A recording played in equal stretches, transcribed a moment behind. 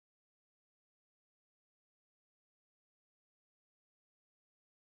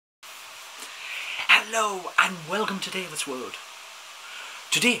Hello and welcome to David's World.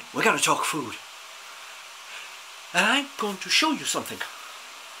 Today we're going to talk food. And I'm going to show you something.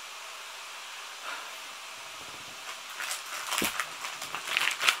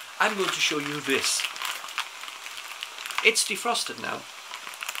 I'm going to show you this. It's defrosted now.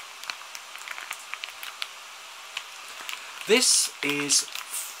 This is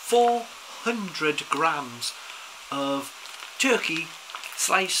 400 grams of turkey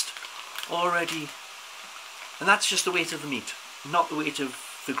sliced already, and that's just the weight of the meat, not the weight of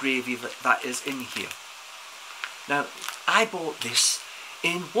the gravy that is in here. Now, I bought this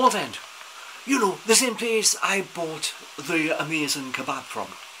in Wallsend. You know, the same place I bought the amazing kebab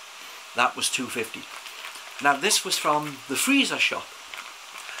from. That was £2.50. Now, this was from the freezer shop.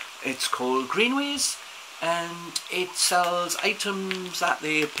 It's called Greenways, and it sells items that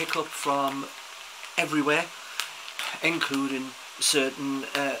they pick up from everywhere, including certain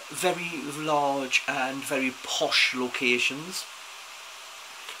very large and very posh locations,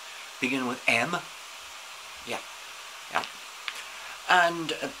 beginning with M, yeah,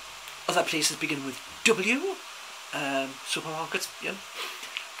 and other places beginning with W, supermarkets, yeah,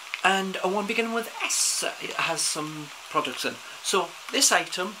 and one beginning with S has some products in. So this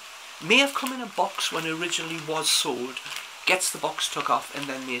item may have come in a box when it originally was sold, gets the box took off, and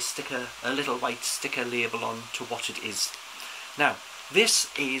then they stick a little white sticker label on to what it is. Now, this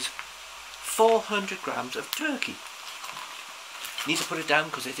is 400 grams of turkey. Need to put it down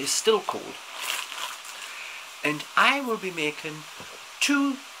because it is still cold. And I will be making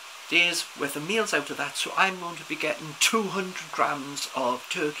 2 days worth of meals out of that, so I'm going to be getting 200 grams of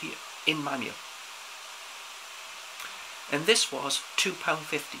turkey in my meal. And this was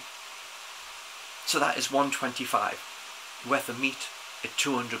 £2.50. So that is £1.25 worth of meat at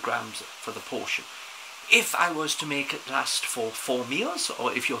 200 grams for the portion. If I was to make it last for 4 meals,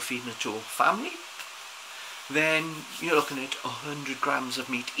 or if you're feeding it to a family, then you're looking at 100 grams of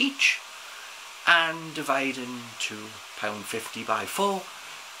meat each, and dividing £2.50 by 4,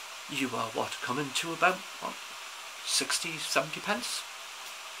 you are what, coming to about, what, 60-70 pence?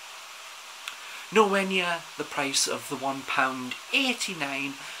 Nowhere near the price of the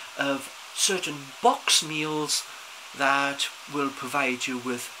 £1.89 of certain box meals that will provide you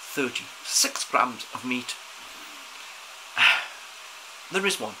with 36 grams of meat. There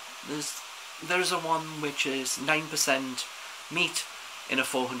is one. There is a one which is 9% meat in a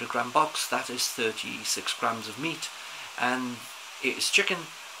 400 gram box. That is 36 grams of meat, and it is chicken,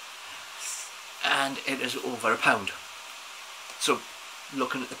 and it is over £1. So,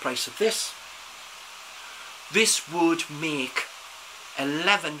 looking at the price of this, this would make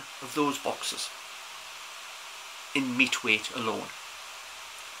 11 of those boxes in meat weight alone.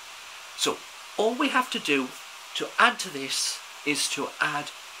 So all we have to do to add to this is to add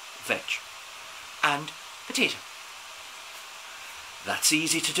veg and potato. That's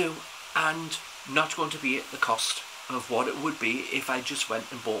easy to do and not going to be at the cost of what it would be if I just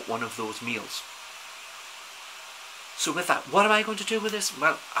went and bought one of those meals. So with that, what am I going to do with this?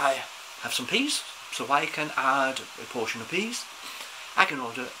 Well, I have some peas, so I can add a portion of peas. I can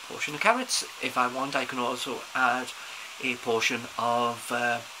order a portion of carrots. If I want, I can also add a portion of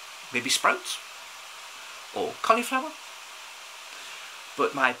maybe sprouts or cauliflower.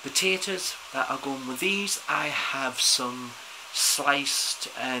 But my potatoes that are going with these, I have some sliced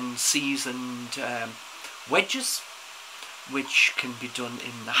and seasoned wedges, which can be done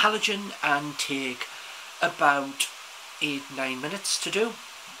in the halogen and take about 8-9 minutes to do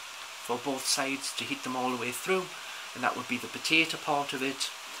for both sides, to heat them all the way through. And that would be the potato part of it,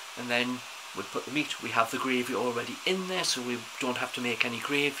 and then we'd put the meat. We have the gravy already in there, so we don't have to make any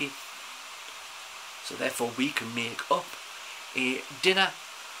gravy. So therefore we can make up a dinner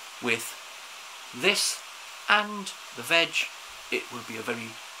with this and the veg. It will be a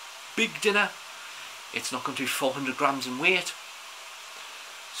very big dinner. It's not going to be 400 grams in weight.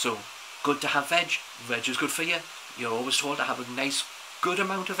 So good to have veg. Veg is good for you. You're always told to have a nice good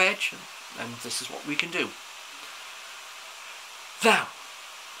amount of veg, and this is what we can do. Now,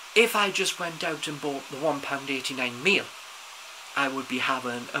 if I just went out and bought the £1.89 meal, I would be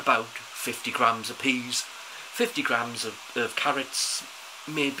having about 50 grams of peas, 50 grams of carrots,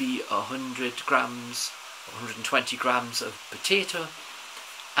 maybe 100 grams, 120 grams of potato,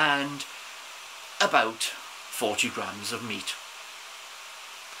 and about 40 grams of meat.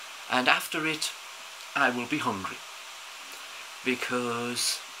 And after it, I will be hungry,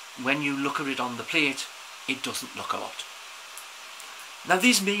 because when you look at it on the plate, it doesn't look a lot. Now,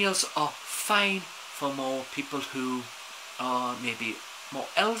 these meals are fine for more people who are maybe more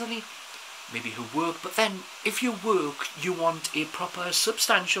elderly, maybe who work, but then if you work, you want a proper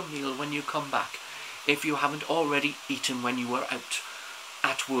substantial meal when you come back. if you haven't already eaten when you were out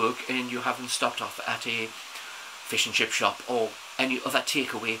at work and you haven't stopped off at a fish and chip shop or any other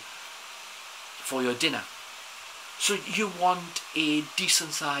takeaway for your dinner. So you want a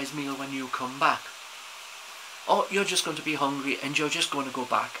decent sized meal when you come back. Or you're just going to be hungry and you're just going to go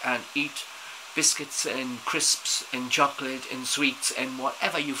back and eat biscuits and crisps and chocolate and sweets and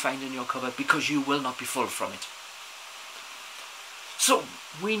whatever you find in your cupboard, because you will not be full from it. So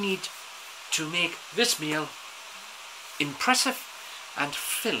we need to make this meal impressive and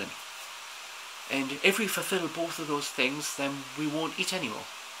filling. And if we fulfill both of those things, then we won't eat anymore.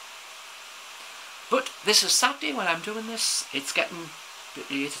 But this is Saturday when I'm doing this. It's getting a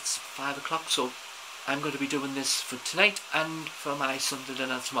bit late, it's 5 o'clock, so I'm going to be doing this for tonight and for my Sunday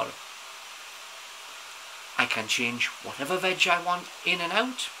dinner tomorrow. I can change whatever veg I want in and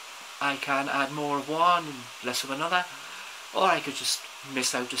out. I can add more of one and less of another, or I could just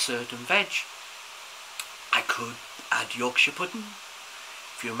miss out a certain veg. I could add Yorkshire pudding.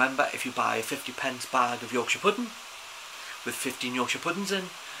 If you remember, if you buy a 50p bag of Yorkshire pudding with 15 Yorkshire puddings in,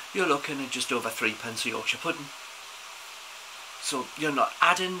 you're looking at just over 3p of Yorkshire pudding. So you're not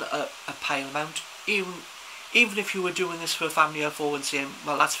adding a pile amount. Even if you were doing this for a family of 4 and saying,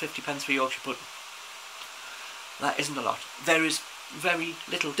 well, that's 50p for Yorkshire pudding. That isn't a lot. There is very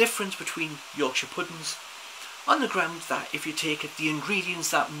little difference between Yorkshire puddings, on the ground that if you take it, the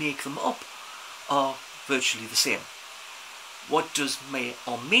ingredients that make them up are virtually the same. What does may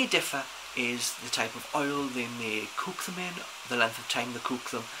differ is the type of oil they may cook them in, the length of time they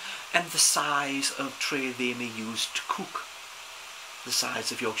cook them, and the size of tray they may use to cook the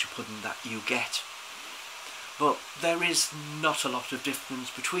size of Yorkshire pudding that you get. But there is not a lot of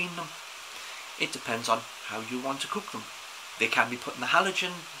difference between them. It depends on how you want to cook them. They can be put in the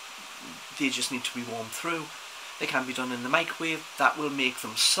halogen, they just need to be warmed through. They can be done in the microwave, that will make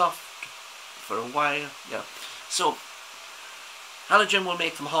them soft for a while. Yeah. So halogen will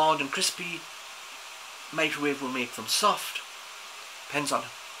make them hard and crispy, microwave will make them soft. Depends on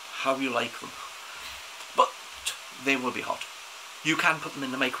how you like them. But they will be hot. You can put them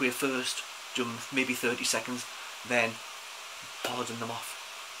in the microwave first, do them maybe 30 seconds, then pardon them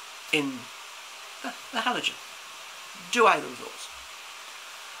off in the halogen. Do either of those.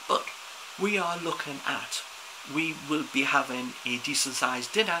 But we are looking at, we will be having a decent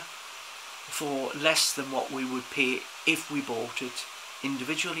sized dinner for less than what we would pay if we bought it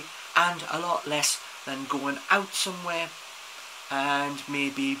individually, and a lot less than going out somewhere and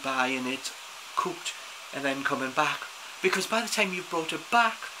maybe buying it cooked and then coming back, because by the time you've brought it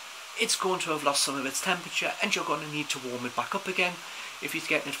back, it's going to have lost some of its temperature and you're going to need to warm it back up again. If you're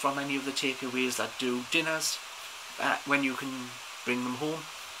getting it from any of the takeaways that do dinners, when you can bring them home.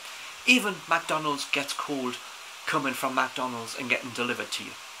 Even McDonald's gets cold coming from McDonald's and getting delivered to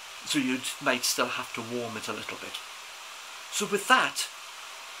you. So you might still have to warm it a little bit. So with that,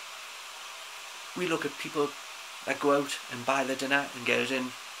 we look at people that go out and buy their dinner and get it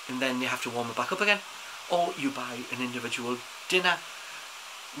in, and then you have to warm it back up again. Or you buy an individual dinner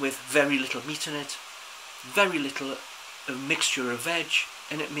with very little meat in it, very little a mixture of veg,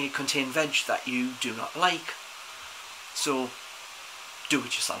 and it may contain veg that you do not like. So do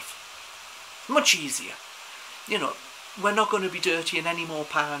it yourself. Much easier. You know, we're not going to be dirtying any more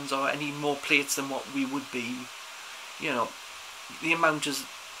pans or any more plates than what we would be. You know, the amount is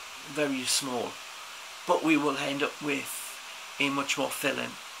very small, but we will end up with a much more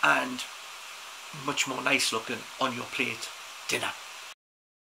filling and much more nice looking on your plate dinner.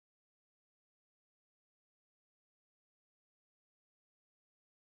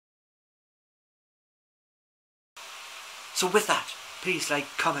 So with that, please like,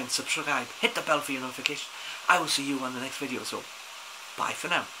 comment, subscribe, hit the bell for your notifications. I will see you on the next video, so bye for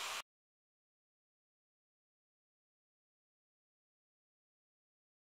now.